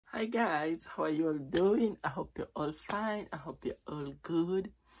Hi guys, how are you all doing? I hope you're all fine. I hope you're all good.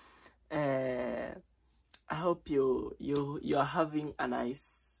 I hope you're having a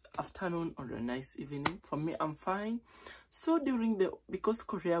nice afternoon or a nice evening. For me, I'm fine. So because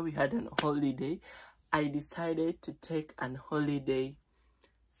Korea we had an holiday, I decided to take an holiday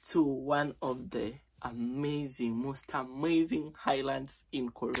to one of the most amazing highlands in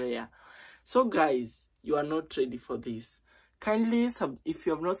Korea. So guys, you are not ready for this. Kindly, if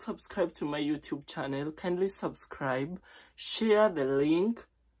you have not subscribed to my YouTube channel, kindly subscribe, share the link,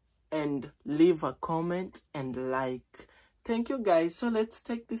 and leave a comment and like. Thank you guys. So let's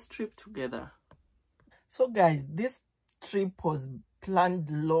take this trip together. So guys, this trip was planned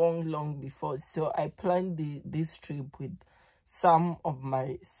long before. So I planned this trip with some of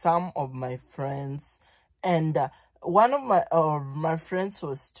my friends, and one of my friends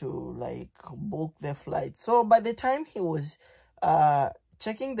was to like book the flight. So by the time he was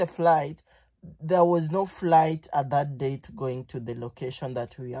checking the flight, there was no flight at that date going to the location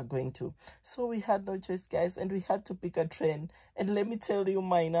that we are going to. So we had no choice, guys, and we had to pick a train. And let me tell you,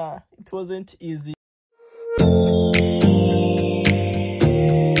 Mina, it wasn't easy.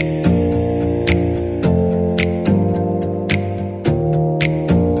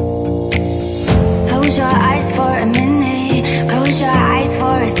 Close your eyes for a minute, close your eyes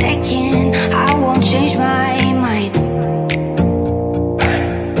for a second. I won't change my mind.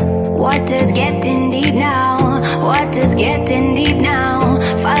 What does getting deep now? What does getting deep now?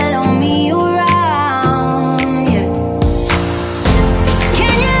 Follow me around, yeah.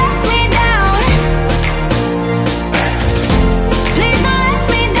 Can you let me down? Please don't let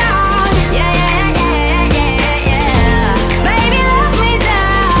me down. Yeah. Baby, let me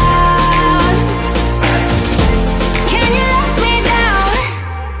down. Can you let me down?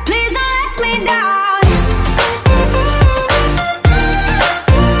 Please don't let me down.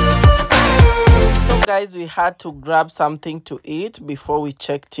 Guys, we had to grab something to eat before we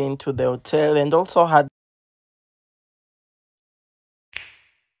checked into the hotel, and also had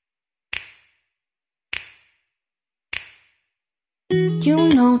You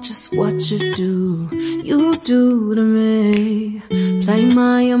know just what you do to me. Play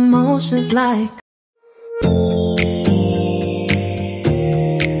my emotions like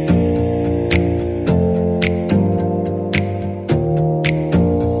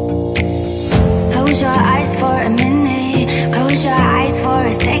Close your eyes for a minute, close your eyes for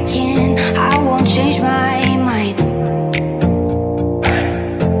a second. I won't change my mind.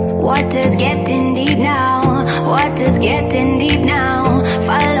 What does getting deep now? What does getting deep now?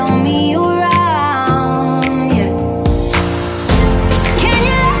 Follow me around, yeah. Can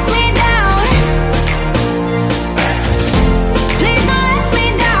you let me down? Please don't let me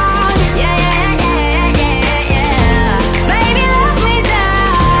down. Yeah. Baby, let me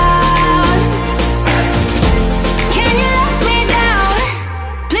down. Can you let me down?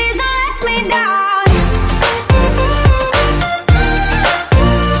 Please don't let me down. Please don't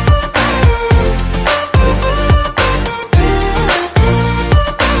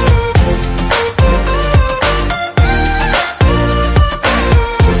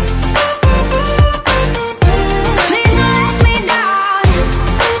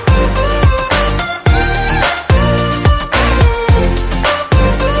let me down.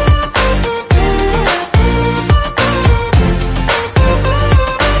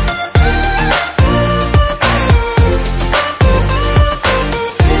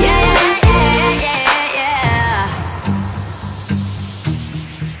 Yeah.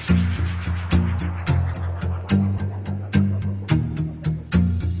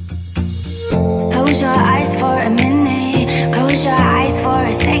 Close your eyes for a minute, close your eyes for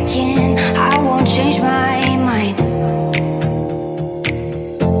a second. I won't change my mind.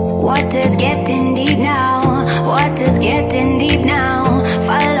 What does getting deep now? What does getting deep now?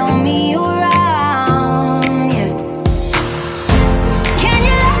 Follow me around, yeah. Can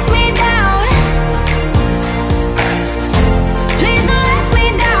you let me down? Please don't let me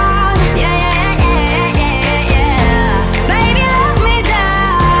down. Yeah. Baby, let me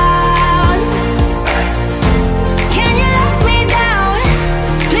down. Can you let me down?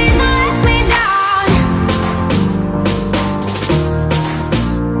 Please don't let me down.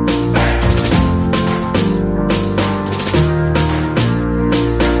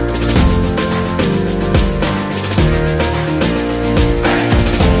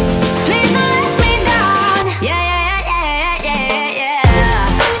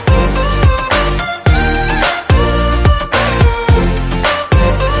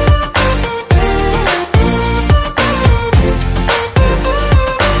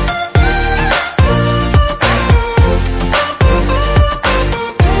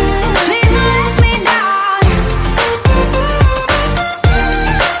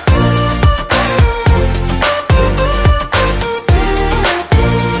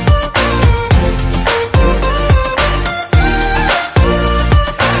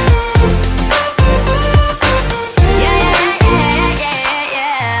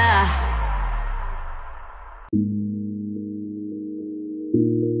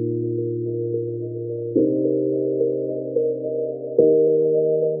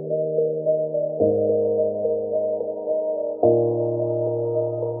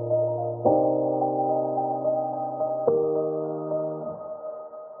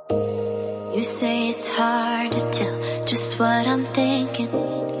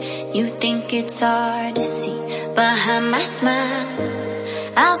 You think it's hard to see behind my smile.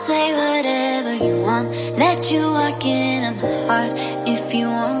 I'll say whatever you want, let you walk into my heart if you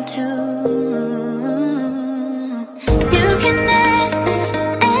want to. You can ask me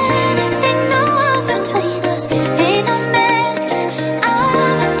anything, no walls between us, ain't no mess.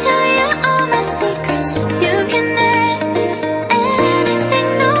 I'ma tell you all my secrets. You can ask me anything,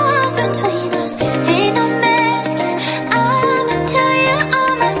 no walls between us, ain't no mess. I'ma tell you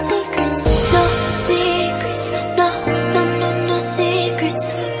all my secrets. No secrets, no, no, no, no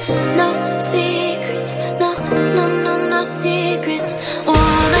secrets. No secrets, no, no, no, no secrets.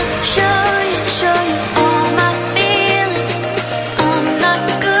 Wanna show you all my feelings. I'm not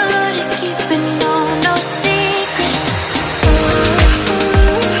good at keeping no secrets.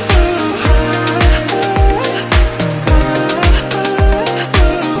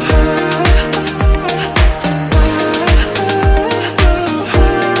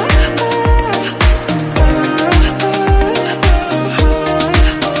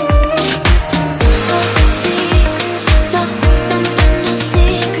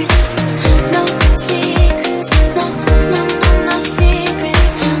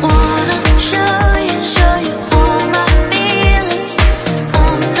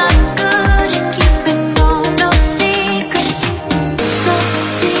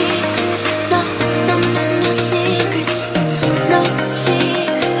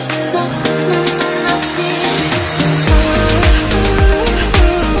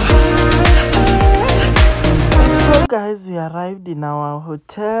 Guys, we arrived in our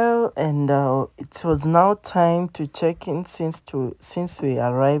hotel, and it was now time to check in since we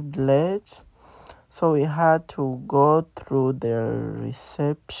arrived late, so we had to go through the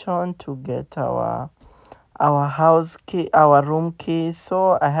reception to get our house key, our room key.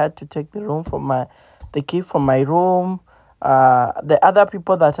 So I had to take the key from my room. The other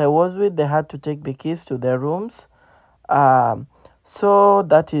people that I was with, they had to take the keys to their rooms. So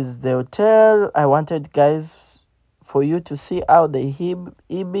that is the hotel. I wanted, guys, for you to see how the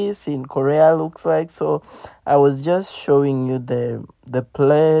Ibis in Korea looks like. So I was just showing you the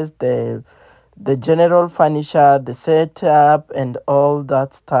place, the general furniture, the setup, and all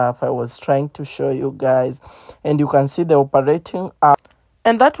that stuff. I was trying to show you guys, and you can see the operating hours.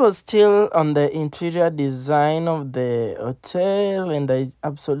 And that was still on the interior design of the hotel, and I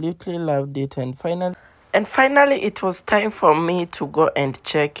absolutely loved it. And finally, it was time for me to go and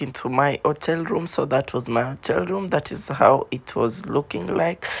check into my hotel room. So that was my hotel room. That is how it was looking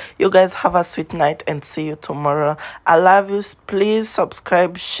like. You guys have a sweet night, and see you tomorrow. I love you. Please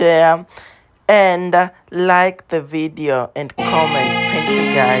subscribe, share, and like the video and comment. Thank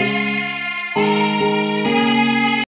you, guys.